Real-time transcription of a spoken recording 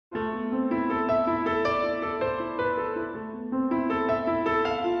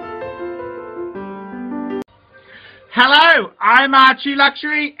Hello, I'm Archie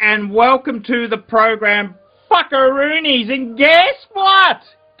Luxury, and welcome to the program Fuckaroonies. And guess what?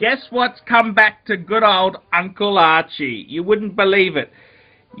 Guess what's come back to good old Uncle Archie? You wouldn't believe it.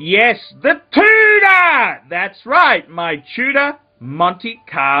 Yes, the Tudor! That's right, my Tudor Monte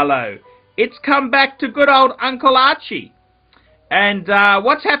Carlo. It's come back to good old Uncle Archie. And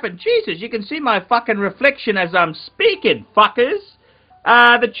what's happened? Jesus, you can see my fucking reflection as I'm speaking, fuckers.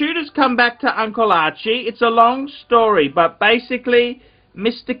 The Tudor's come back to Uncle Archie. It's a long story, but basically,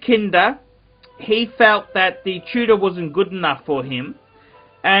 Mr. Kinder, he felt that the Tudor wasn't good enough for him.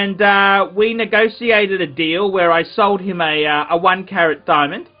 And we negotiated a deal where I sold him a 1-carat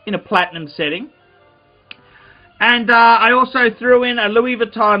diamond in a platinum setting. And I also threw in a Louis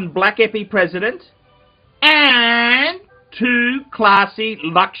Vuitton Black Epi President and 2 classy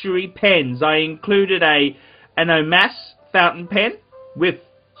luxury pens. I included an Omas fountain pen with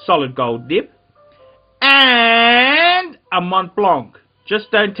solid gold nib and a Mont Blanc. Just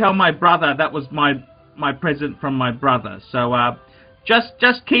don't tell my brother that was my present from my brother. So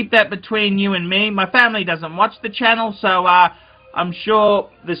just keep that between you and me. My family doesn't watch the channel, so I'm sure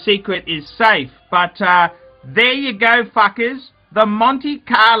the secret is safe. But there you go, fuckers. The Monte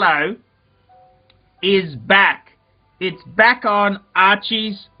Carlo is back. It's back on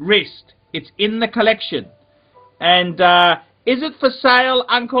Archie's wrist. It's in the collection. And is it for sale,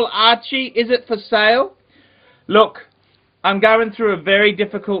 Uncle Archie? Is it for sale? Look, I'm going through a very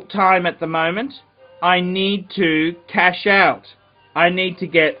difficult time at the moment. I need to cash out. I need to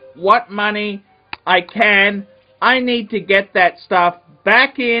get what money I can. I need to get that stuff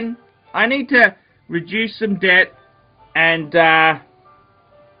back in. I need to reduce some debt. And, fuckers,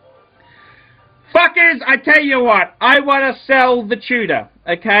 I tell you what. I want to sell the Tudor.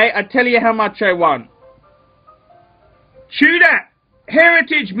 Okay? I tell you how much I want. Tudor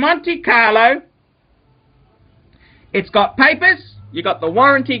Heritage Monte Carlo. It's got papers. You got the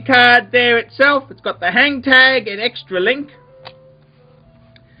warranty card there itself. It's got the hang tag and extra link.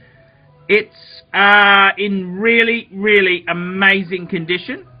 It's in really, really amazing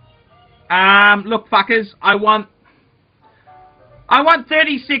condition. Look, fuckers, I want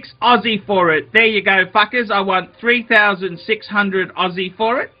 36 Aussie for it. There you go, fuckers. I want 3,600 Aussie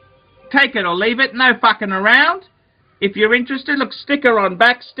for it. Take it or leave it. No fucking around. If you're interested, look, sticker on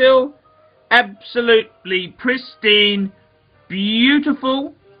back still. Absolutely pristine,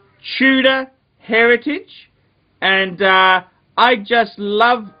 beautiful Tudor heritage. And I just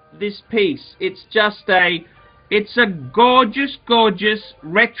love this piece. It's just it's a gorgeous, gorgeous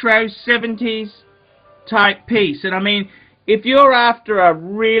retro 70s type piece. And I mean, if you're after a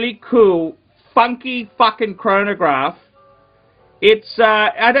really cool, funky fucking chronograph, it's,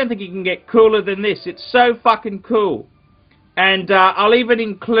 I don't think you can get cooler than this. It's so fucking cool. And I'll even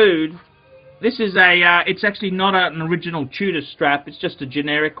include, this is it's actually not an original Tudor strap, it's just a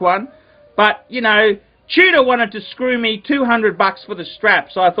generic one. But, you know, Tudor wanted to screw me $200 for the strap,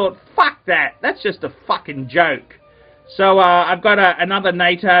 so I thought, fuck that, that's just a fucking joke. So I've got another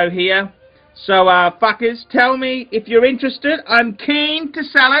NATO here. So fuckers, tell me if you're interested. I'm keen to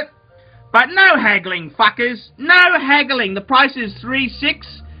sell it, but no haggling, fuckers, no haggling. The price is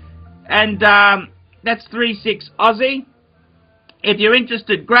 3.6, and that's 3.6 Aussie. If you're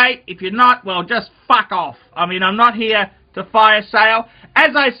interested, great. If you're not, well, just fuck off. I mean, I'm not here to fire sale.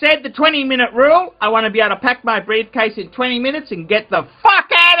 As I said, the 20-minute rule. I want to be able to pack my briefcase in 20 minutes and get the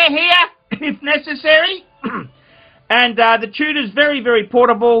fuck out of here, if necessary. And the Tudor's very, very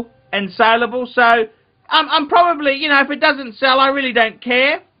portable and saleable. So I'm probably, you know, if it doesn't sell, I really don't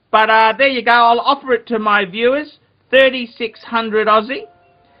care. But there you go. I'll offer it to my viewers. 3,600 Aussie.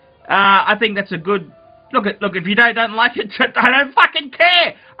 I think that's a good... Look, if you don't like it, I don't fucking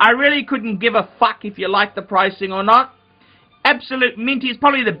care. I really couldn't give a fuck if you like the pricing or not. Absolute minty. It's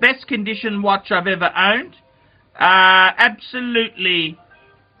probably the best condition watch I've ever owned. Absolutely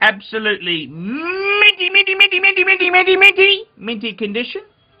minty condition.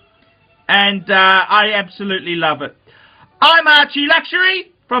 And I absolutely love it. I'm Archie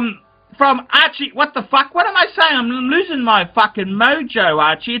Luxury from Archie, what the fuck? What am I saying? I'm losing my fucking mojo,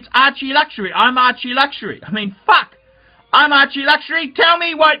 Archie. It's Archie Luxury. I'm Archie Luxury. I mean, fuck. I'm Archie Luxury. Tell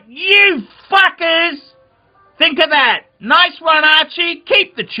me what you fuckers think of that. Nice one, Archie.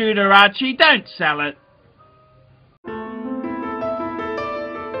 Keep the Tudor, Archie. Don't sell it.